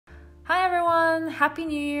Hi everyone, Happy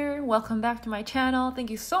New Year! Welcome back to my channel. Thank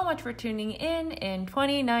you so much for tuning in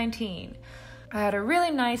 2019. I had a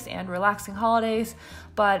really nice and relaxing holidays,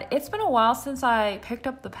 but it's been a while since I picked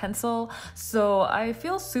up the pencil, so I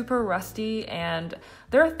feel super rusty and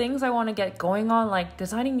there are things I want to get going on, like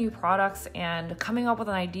designing new products and coming up with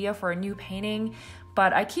an idea for a new painting,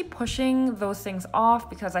 but I keep pushing those things off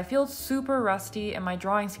because I feel super rusty in my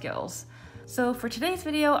drawing skills. So for today's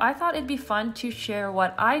video, I thought it'd be fun to share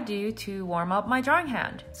what I do to warm up my drawing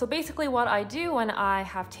hand. So basically what I do when I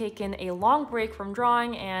have taken a long break from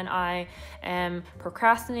drawing and I am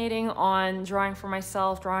procrastinating on drawing for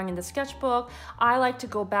myself, drawing in the sketchbook, I like to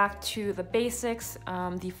go back to the basics,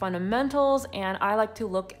 the fundamentals, and I like to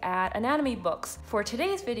look at anatomy books. For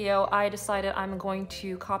today's video, I decided I'm going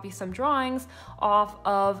to copy some drawings off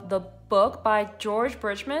of the book by George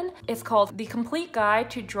Bridgman. It's called The Complete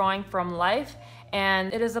Guide to Drawing from Life,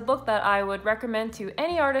 and it is a book that I would recommend to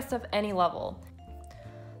any artist of any level.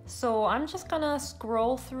 So I'm just gonna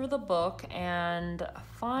scroll through the book and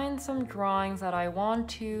find some drawings that I want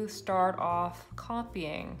to start off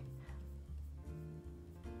copying.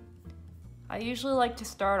 I usually like to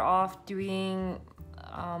start off doing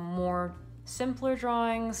more simpler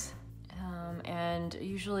drawings and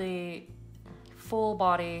usually full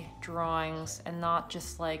body drawings and not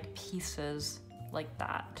just like pieces like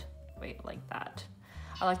that. Like that.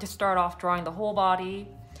 I like to start off drawing the whole body.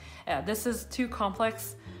 This is too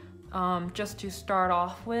complex just to start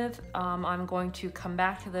off with. I'm going to come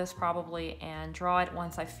back to this probably and draw it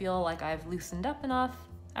once I feel like I've loosened up enough.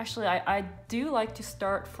 Actually, I do like to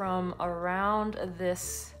start from around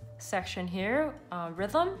this section here,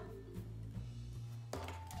 rhythm.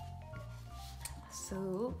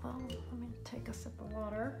 So, let me take a sip of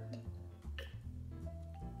water.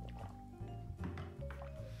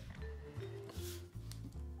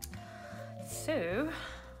 So,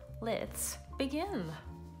 let's begin.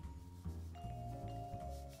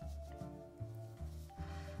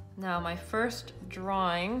 Now, my first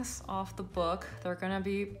drawings off the book, they're gonna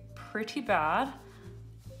be pretty bad,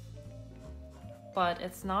 but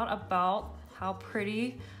it's not about how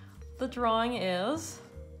pretty the drawing is.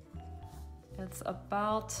 It's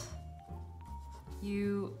about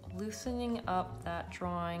you loosening up that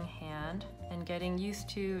drawing hand and getting used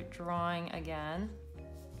to drawing again.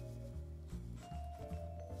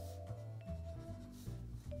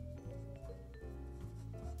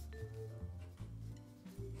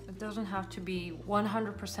 It doesn't have to be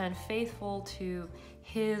 100% faithful to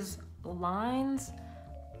his lines,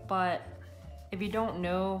 but if you don't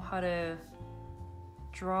know how to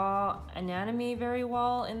draw anatomy very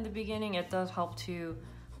well in the beginning, it does help to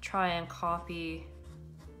try and copy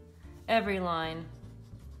every line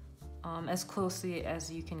as closely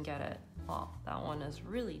as you can get it. Well, that one is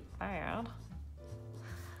really bad,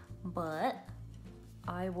 but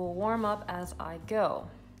I will warm up as I go.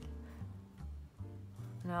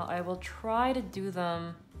 Now I will try to do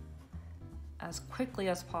them as quickly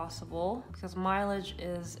as possible because mileage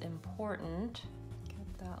is important.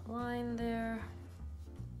 Get that line there.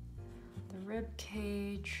 The rib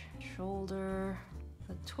cage, shoulder,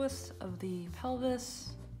 the twist of the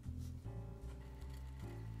pelvis.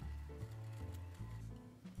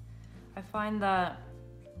 I find that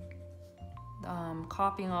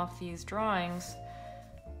copying off these drawings,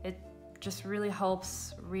 it just really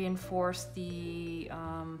helps reinforce the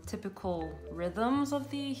typical rhythms of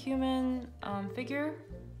the human figure.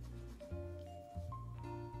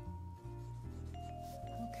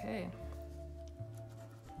 Okay.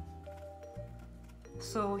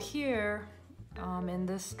 So here, in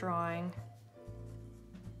this drawing,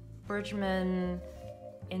 Bridgman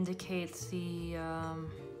indicates the,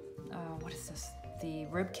 what is this? The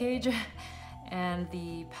rib cage and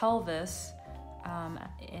the pelvis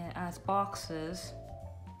as boxes.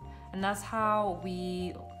 And that's how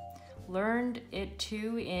we learned it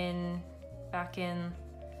too back in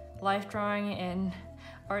life drawing in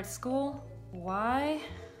art school. Why?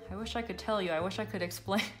 I wish I could tell you. I wish I could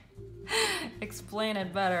explain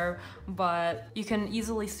it better, but you can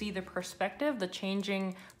easily see the perspective, the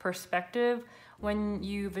changing perspective when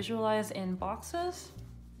you visualize in boxes.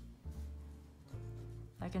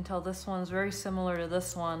 I can tell this one's very similar to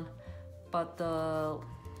this one, but the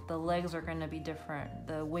legs are going to be different.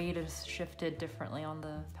 The weight is shifted differently on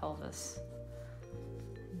the pelvis.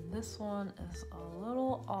 This one is a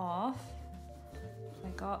little off. I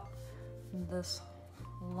got this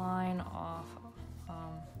line off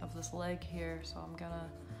of this leg here, so I'm gonna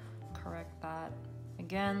correct that.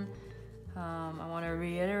 Again, I want to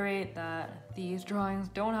reiterate that these drawings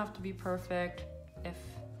don't have to be perfect. If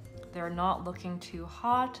they're not looking too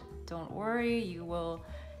hot, don't worry, you will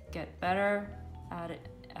get better at it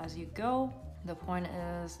as you go. The point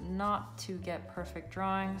is not to get perfect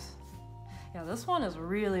drawings. Yeah, this one is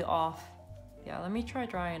really off. Yeah, let me try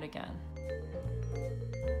drawing it again.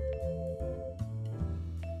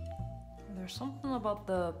 There's something about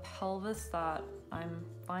the pelvis that I'm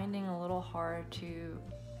finding a little hard to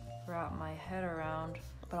wrap my head around,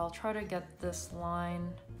 but I'll try to get this line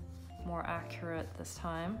more accurate this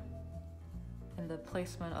time in the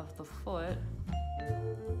placement of the foot.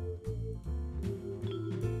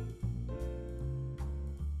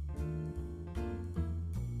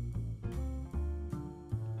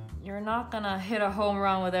 You're not gonna hit a home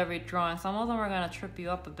run with every drawing. Some of them are gonna trip you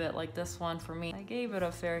up a bit, like this one for me. I gave it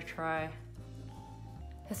a fair try.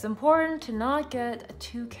 It's important to not get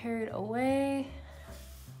too carried away.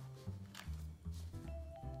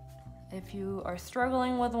 If you are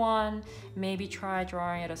struggling with one, maybe try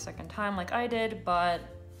drawing it a second time like I did, but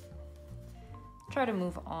try to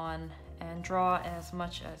move on and draw as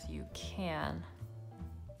much as you can.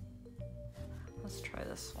 Let's try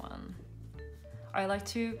this one. I like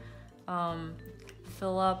to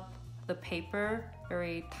fill up the paper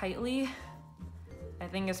very tightly. I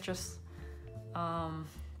think it's just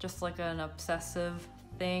like an obsessive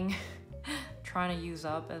thing, trying to use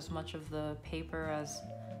up as much of the paper as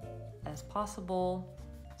possible.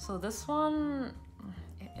 So this one,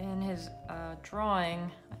 in his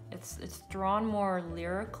drawing, it's drawn more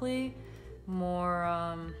lyrically,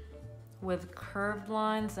 more with curved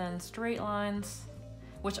lines and straight lines,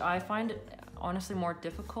 which I find it honestly more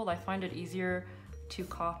difficult. I find it easier to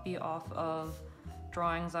copy off of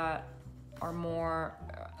drawings that are more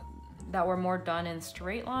that were more done in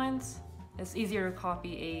straight lines. It's easier to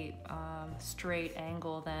copy a straight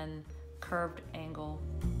angle than curved angle.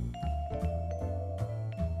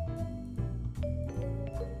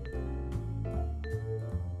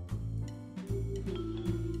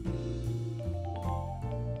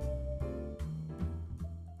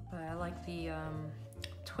 But I like the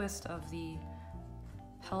twist of the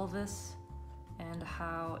pelvis and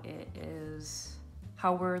how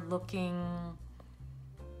we're looking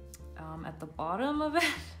at the bottom of it.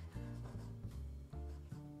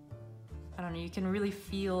 I don't know, you can really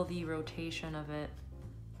feel the rotation of it,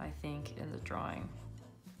 I think, in the drawing.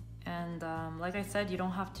 And like I said, you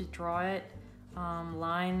don't have to draw it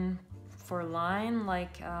line for line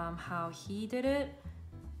like how he did it.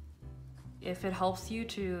 If it helps you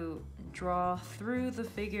to draw through the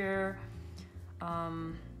figure,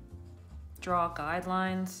 draw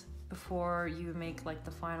guidelines before you make like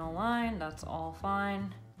the final line, that's all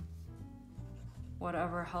fine.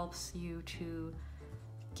 Whatever helps you to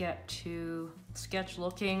get to sketch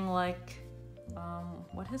looking like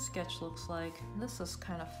what his sketch looks like. This is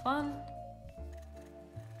kind of fun.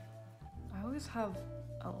 I always have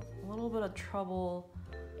a little bit of trouble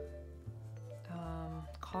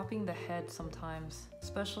copying the head sometimes,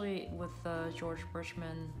 especially with the George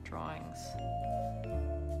Birchman drawings.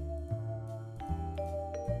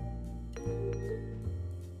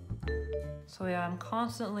 So yeah, I'm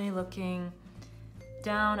constantly looking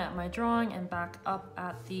down at my drawing and back up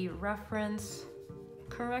at the reference,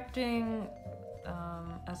 correcting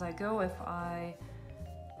as I go if I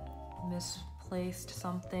misplaced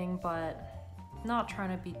something, but not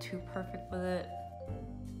trying to be too perfect with it.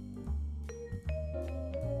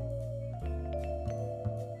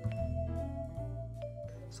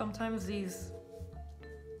 Sometimes these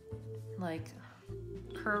like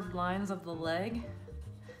curved lines of the leg,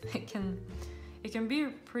 it can be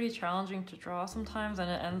pretty challenging to draw sometimes, and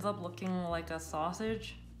it ends up looking like a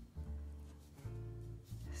sausage.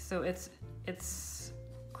 So it's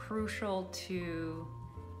crucial to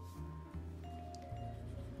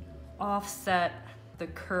offset the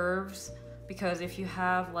curves, because if you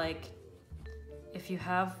have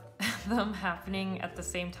them happening at the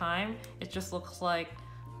same time, it just looks like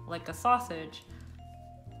a sausage.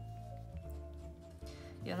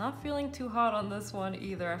 Yeah, not feeling too hot on this one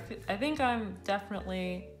either. I think I'm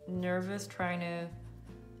definitely nervous trying to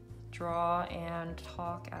draw and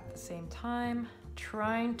talk at the same time,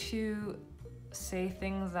 trying to say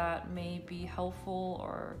things that may be helpful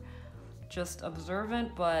or just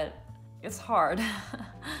observant, but it's hard.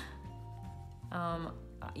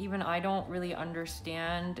 Even I don't really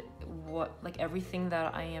understand everything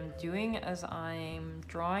that I am doing as I'm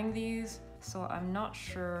drawing these, so I'm not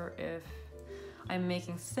sure if I'm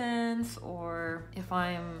making sense or if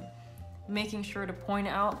I'm making sure to point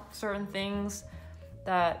out certain things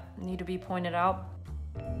that need to be pointed out.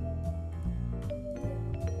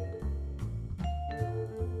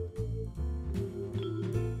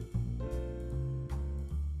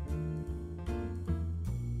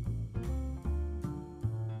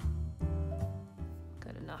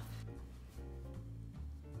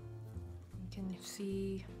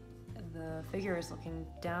 see the figure is looking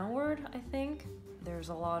downward, I think. There's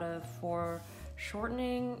a lot of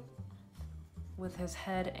foreshortening with his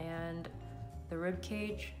head and the rib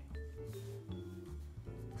cage.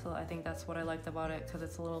 So I think that's what I liked about it, because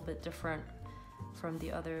it's a little bit different from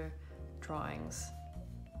the other drawings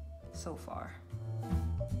so far.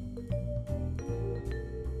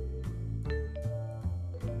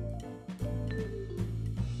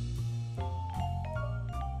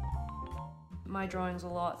 My drawing's a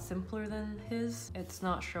lot simpler than his. It's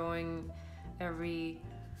not showing every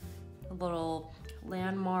little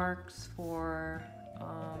landmarks for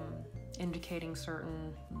indicating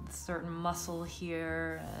certain muscle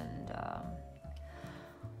here, and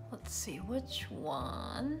let's see, which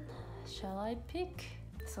one shall I pick?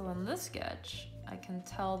 So in this sketch, I can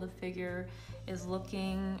tell the figure is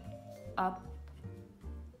looking up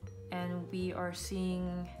and we are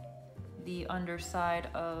seeing the underside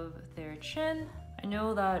of their chin. I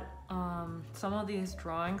know that some of these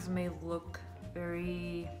drawings may look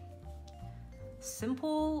very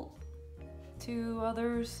simple to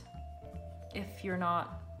others if you're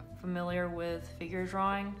not familiar with figure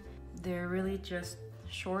drawing. They're really just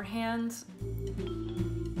shorthands.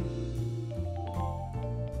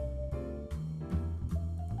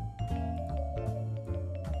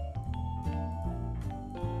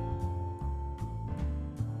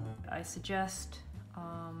 I suggest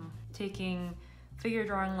taking figure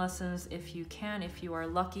drawing lessons if you can, if you are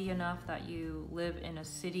lucky enough that you live in a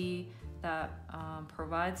city that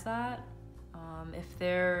provides that. If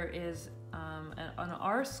there is an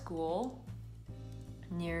art school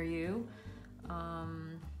near you,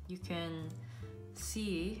 you can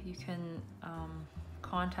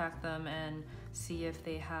contact them and see if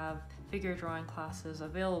they have figure drawing classes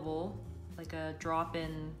available, like a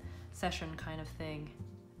drop-in session kind of thing.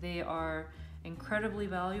 They are incredibly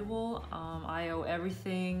valuable. I owe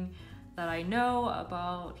everything that I know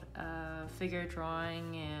about figure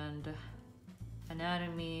drawing and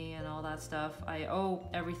anatomy and all that stuff. I owe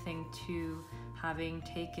everything to having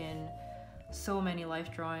taken so many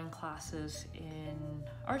life drawing classes in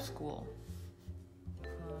art school.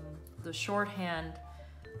 The shorthand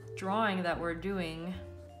drawing that we're doing,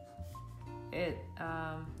 it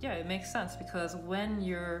makes sense, because when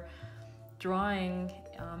you're drawing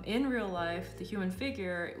in real life the human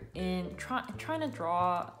figure, trying to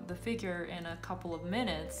draw the figure in a couple of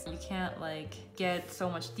minutes, you can't like get so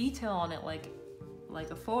much detail on it like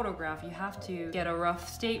a photograph. You have to get a rough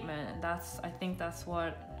statement, and I think that's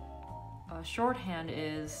what shorthand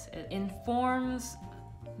is. It informs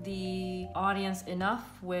the audience enough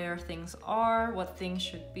where things are, what things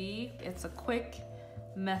should be. It's a quick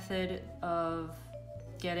method of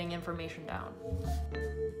getting information down.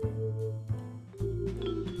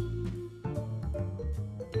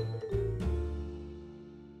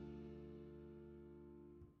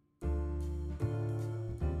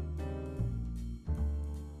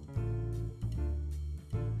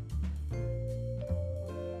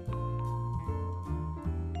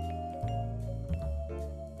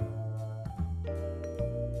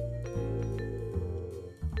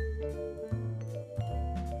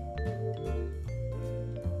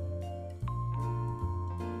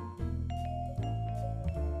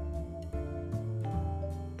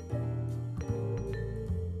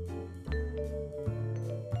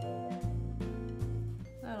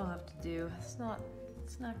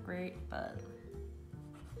 It's not great, but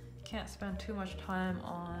you can't spend too much time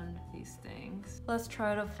on these things. Let's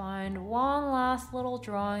try to find one last little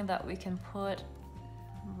drawing that we can put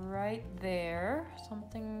right there.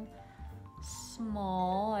 Something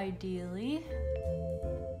small, ideally.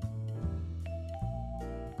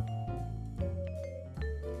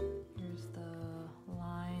 Here's the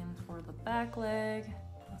line for the back leg.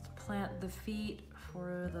 Let's plant the feet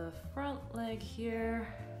for the front leg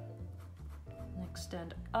here.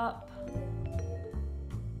 Extend up.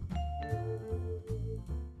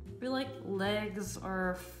 I feel like legs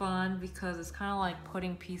are fun because it's kind of like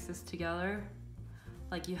putting pieces together.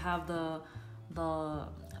 Like you have the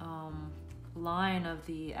line of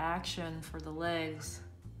the action for the legs,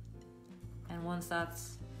 and once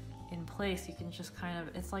that's in place, you can just kind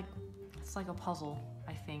of, it's like a puzzle,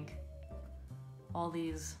 I think. All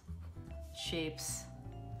these shapes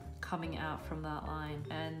coming out from that line,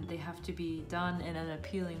 and they have to be done in an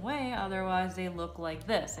appealing way, otherwise they look like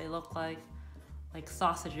this. They look like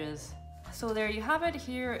sausages. So there you have it.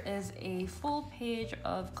 Here is a full page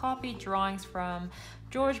of copied drawings from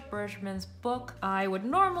George Bergman's book. I would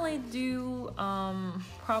normally do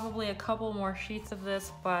probably a couple more sheets of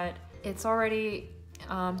this, but it's already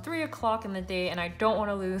 3 o'clock in the day and I don't want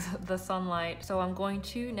to lose the sunlight. So I'm going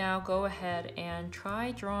to now go ahead and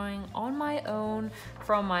try drawing on my own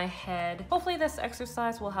from my head. Hopefully this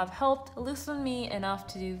exercise will have helped loosen me enough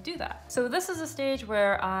to do that. So this is a stage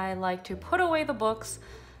where I like to put away the books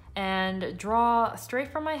and draw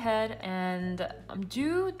straight from my head and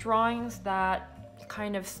do drawings that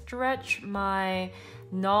kind of stretch my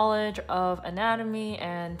knowledge of anatomy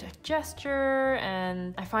and gesture,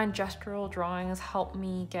 and I find gestural drawings help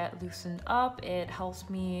me get loosened up. It helps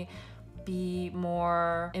me be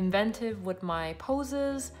more inventive with my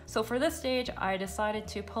poses. So for this stage, I decided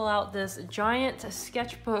to pull out this giant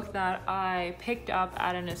sketchbook that I picked up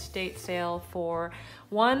at an estate sale for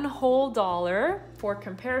 $1 whole. For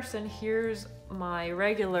comparison, here's my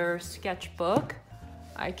regular sketchbook.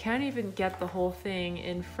 I can't even get the whole thing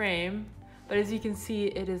in frame, but as you can see,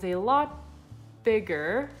 it is a lot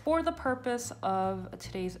bigger. For the purpose of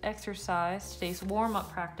today's exercise, today's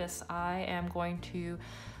warm-up practice, I am going to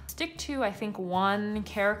stick to, I think, one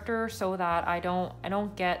character so that I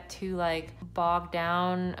don't get too like bogged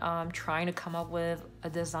down trying to come up with a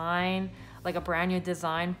design, like a brand new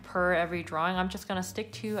design per every drawing. I'm just gonna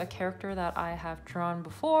stick to a character that I have drawn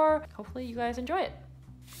before. Hopefully you guys enjoy it.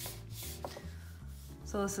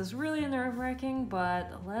 So this is really nerve-wracking,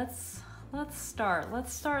 but let's start.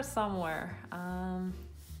 Let's start somewhere.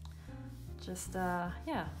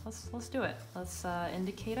 Yeah, let's do it. Let's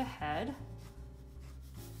indicate a head.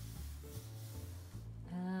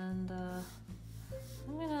 And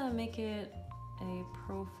I'm gonna make it a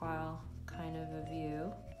profile kind of a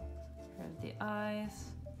view. Here's the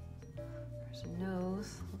eyes, there's a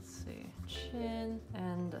nose, let's see, chin.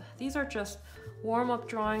 And these are just warm-up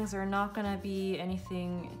drawings. They're not gonna be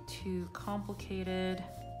anything too complicated.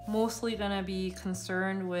 Mostly gonna be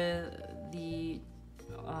concerned with the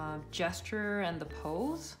gesture and the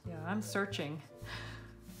pose. Yeah, I'm searching.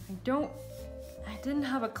 I didn't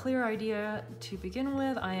have a clear idea to begin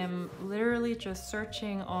with. I am literally just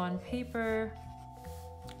searching on paper,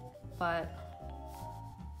 but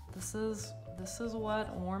this is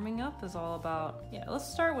what warming up is all about. Yeah,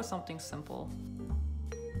 let's start with something simple.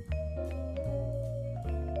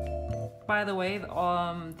 By the way,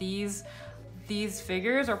 these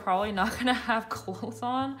figures are probably not gonna have clothes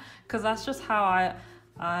on because that's just how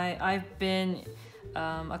I've been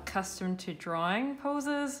accustomed to drawing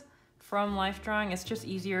poses from life drawing. It's just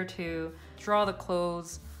easier to draw the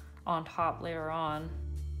clothes on top later on.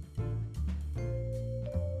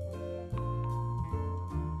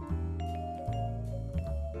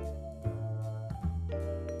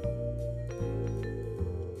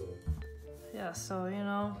 Yeah, so you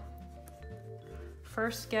know,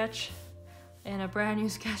 first sketch in a brand new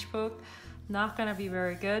sketchbook, not gonna be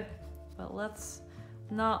very good, but let's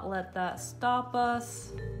not let that stop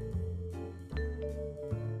us.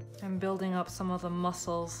 I'm building up some of the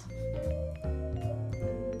muscles.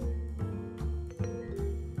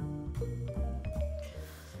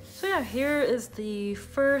 So yeah, here is the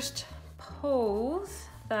first pose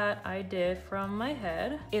that I did from my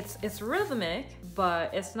head. It's rhythmic,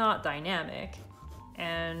 but it's not dynamic.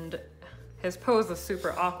 And his pose is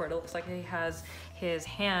super awkward. It looks like he has his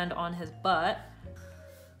hand on his butt.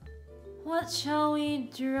 What shall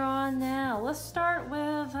we draw now? Let's start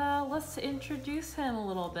with, let's introduce him a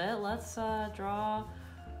little bit. Let's draw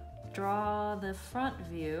the front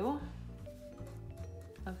view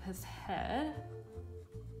of his head.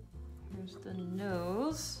 Here's the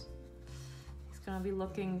nose. He's gonna be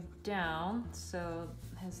looking down, so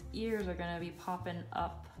his ears are gonna be popping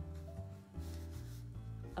up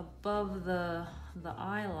above the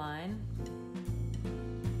eye line.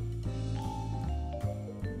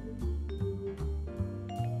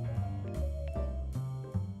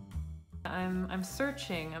 I'm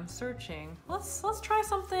searching. Let's try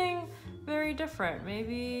something very different.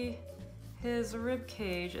 Maybe his rib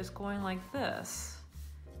cage is going like this.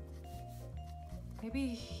 Maybe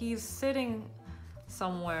he's sitting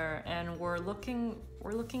somewhere and we're looking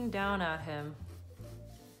down at him.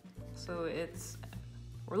 So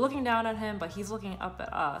we're looking down at him, but he's looking up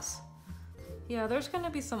at us. Yeah, there's gonna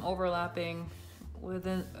be some overlapping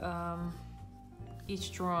within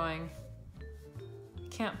each drawing.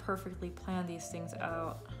 Can't perfectly plan these things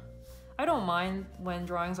out. I don't mind when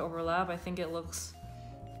drawings overlap. I think it looks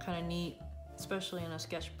kind of neat, especially in a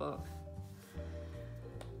sketchbook.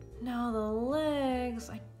 Now the legs,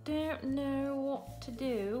 I don't know what to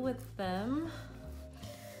do with them.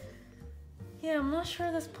 Yeah, I'm not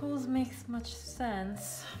sure this pose makes much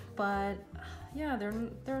sense, but yeah,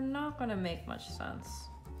 they're not gonna make much sense.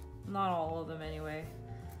 Not all of them anyway.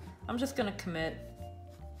 I'm just gonna commit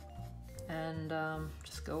and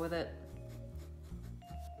just go with it.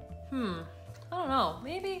 I don't know.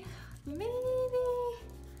 Maybe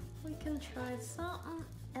we can try something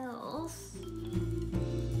else.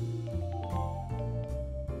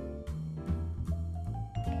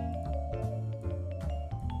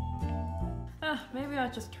 Maybe I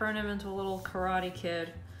just turn him into a little karate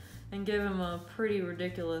kid and give him a pretty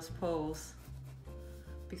ridiculous pose.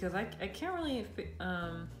 Because I can't really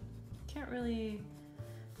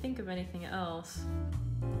think of anything else.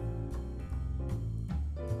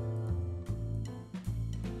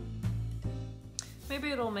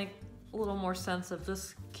 Maybe it'll make a little more sense if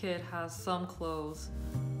this kid has some clothes.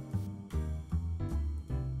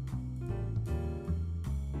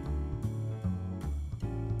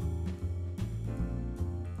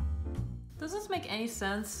 Does this make any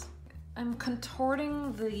sense? I'm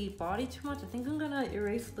contorting the body too much. I think I'm gonna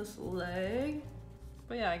erase this leg.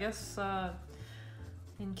 But yeah, I guess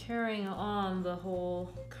in carrying on the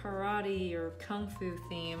whole karate or kung fu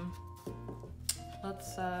theme,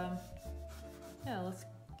 let's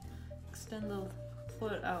extend the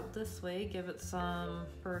foot out this way, give it some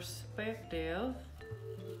perspective.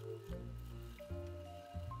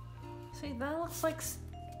 See, that looks like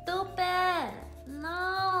stupid.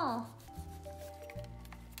 No.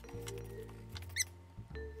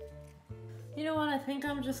 You know what, I think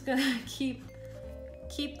I'm just gonna keep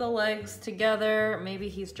the legs together. Maybe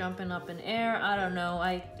he's jumping up in air, I don't know.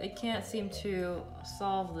 I can't seem to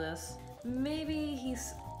solve this. Maybe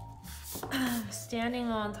he's standing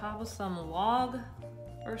on top of some log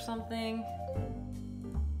or something.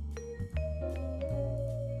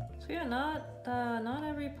 So yeah, not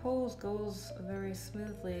every pose goes very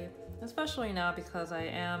smoothly, especially now because I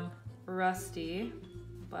am rusty.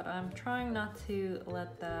 But I'm trying not to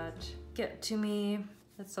let that get to me.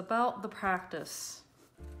 It's about the practice.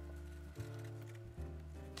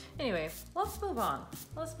 Anyway, let's move on.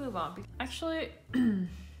 Actually,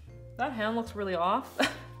 that hand looks really off.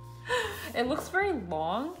 It looks very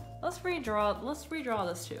long. Let's redraw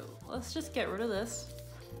this too. Let's just get rid of this.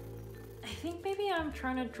 I think maybe I'm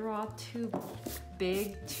trying to draw too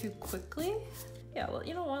big too quickly. Yeah, well,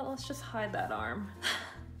 you know what? Let's just hide that arm.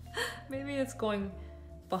 Maybe it's going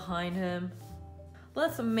behind him.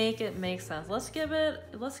 Let's make it make sense. Let's give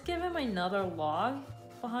him another log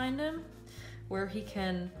behind him where he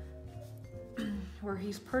can where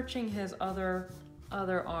he's perching his other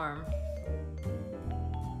arm.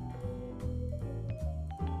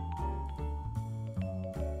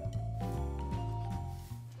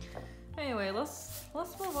 Anyway, let's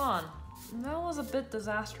move on. That was a bit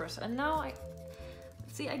disastrous, and now I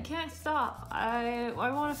can't stop. I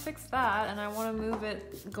want to fix that, and I want to move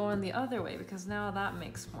it going the other way because now that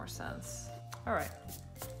makes more sense. All right,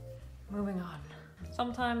 moving on.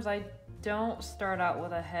 Sometimes I don't start out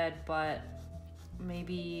with a head, but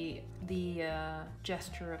maybe the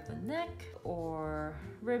gesture of the neck or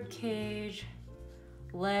rib cage,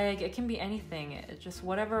 leg. It can be anything. It just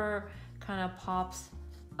whatever kind of pops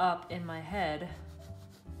up in my head,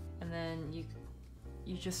 and then you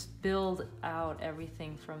just build out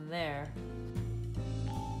everything from there.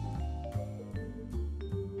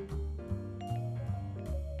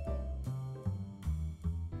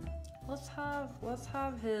 Let's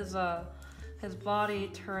have his body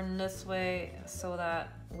turn this way so that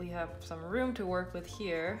we have some room to work with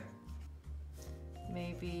here.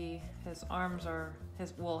 Maybe his arms are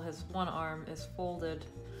his one arm is folded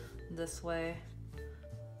this way.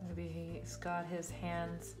 Maybe he's got his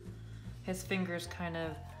fingers kind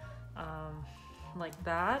of like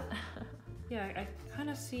that. Yeah, I kind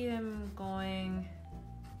of see him going,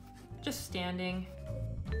 just standing.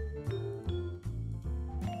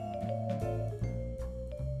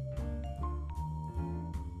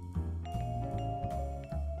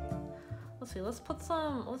 Let's see, let's put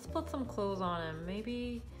some clothes on him.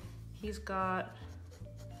 Maybe he's got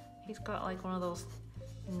like one of those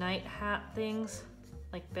night hat things,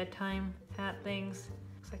 like bedtime hat things.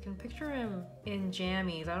 I can picture him in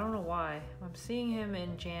jammies. I don't know why. I'm seeing him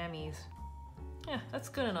in jammies. Yeah, that's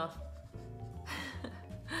good enough.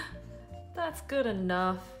 That's good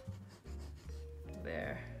enough.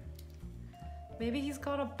 There. Maybe he's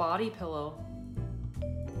got a body pillow.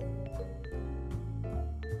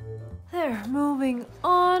 There, moving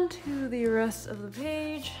on to the rest of the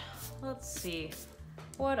page. Let's see.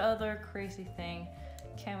 What other crazy thing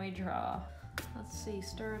can we draw? Let's see,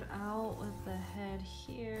 start out with the head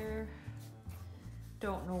here.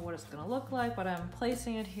 Don't know what it's gonna look like, but I'm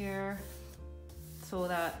placing it here so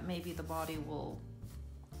that maybe the body will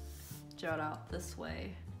jut out this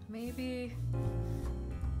way. Maybe.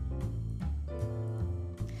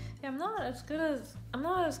 Yeah, I'm not as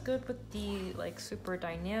good with the like super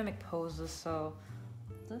dynamic poses, so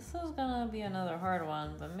this is gonna be another hard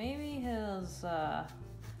one, but maybe his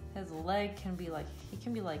leg can be like, he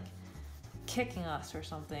can be like kicking us or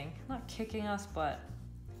something. Not kicking us, but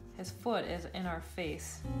his foot is in our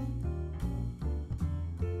face.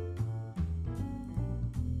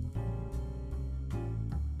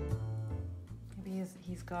 Maybe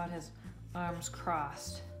he's got his arms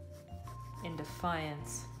crossed in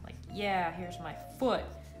defiance. Like, yeah, here's my foot.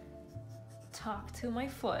 Talk to my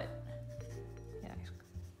foot. Yeah,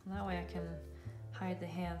 that way I can hide the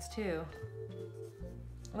hands too.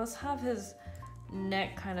 Let's have his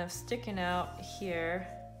neck kind of sticking out here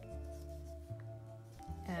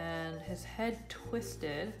and his head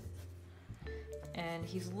twisted, and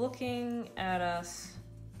he's looking at us,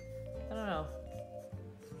 I don't know,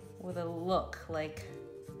 with a look like,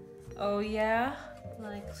 oh yeah,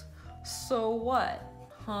 like, so what,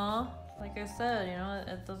 huh? Like I said, you know,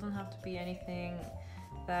 it doesn't have to be anything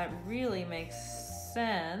that really makes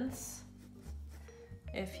sense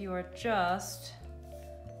if you are just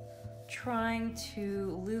trying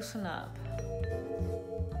to loosen up.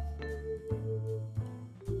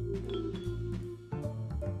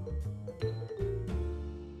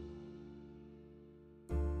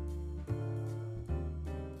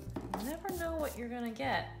 You never know what you're gonna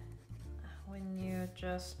get when you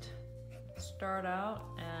just start out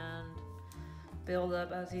and build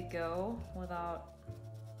up as you go without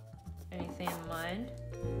anything in mind.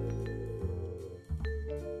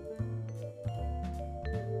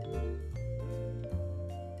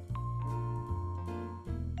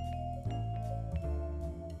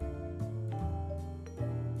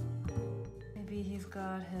 Maybe he's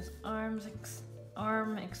got his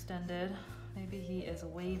arm extended. Maybe he is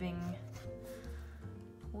waving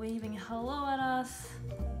hello at us.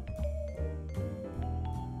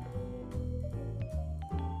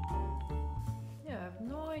 Yeah, I have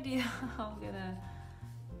no idea how I'm gonna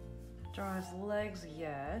draw his legs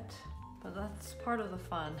yet, but that's part of the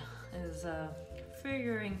fun, is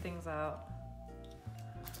figuring things out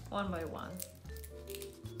one by one.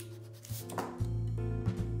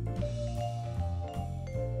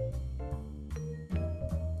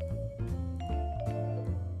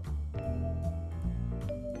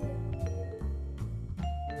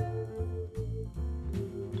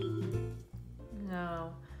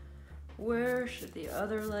 Now, where should the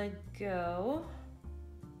other leg go?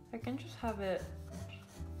 I can just have it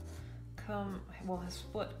come, well, his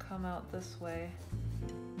foot come out this way.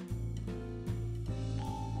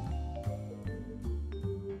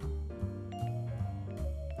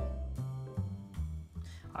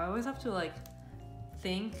 I always have to like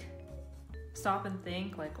stop and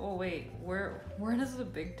think like, oh wait, where does the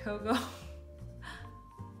big toe go?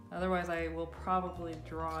 Otherwise I will probably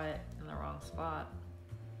draw it in the wrong spot.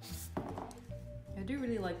 I do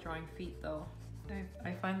really like drawing feet though.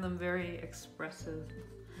 I find them very expressive,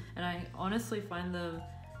 and I honestly find them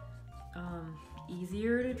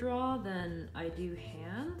easier to draw than I do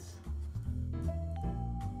hands.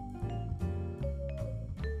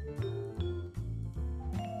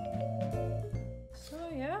 So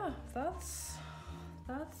yeah, that's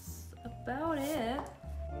about it.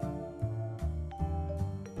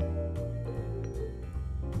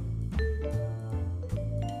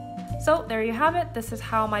 So there you have it. This is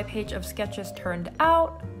how my page of sketches turned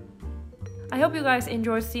out. I hope you guys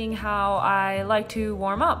enjoy seeing how I like to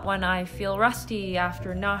warm up when I feel rusty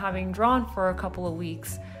after not having drawn for a couple of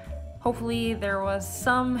weeks. Hopefully there was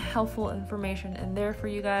some helpful information in there for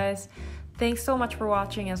you guys. Thanks so much for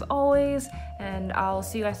watching as always, and I'll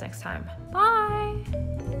see you guys next time.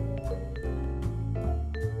 Bye!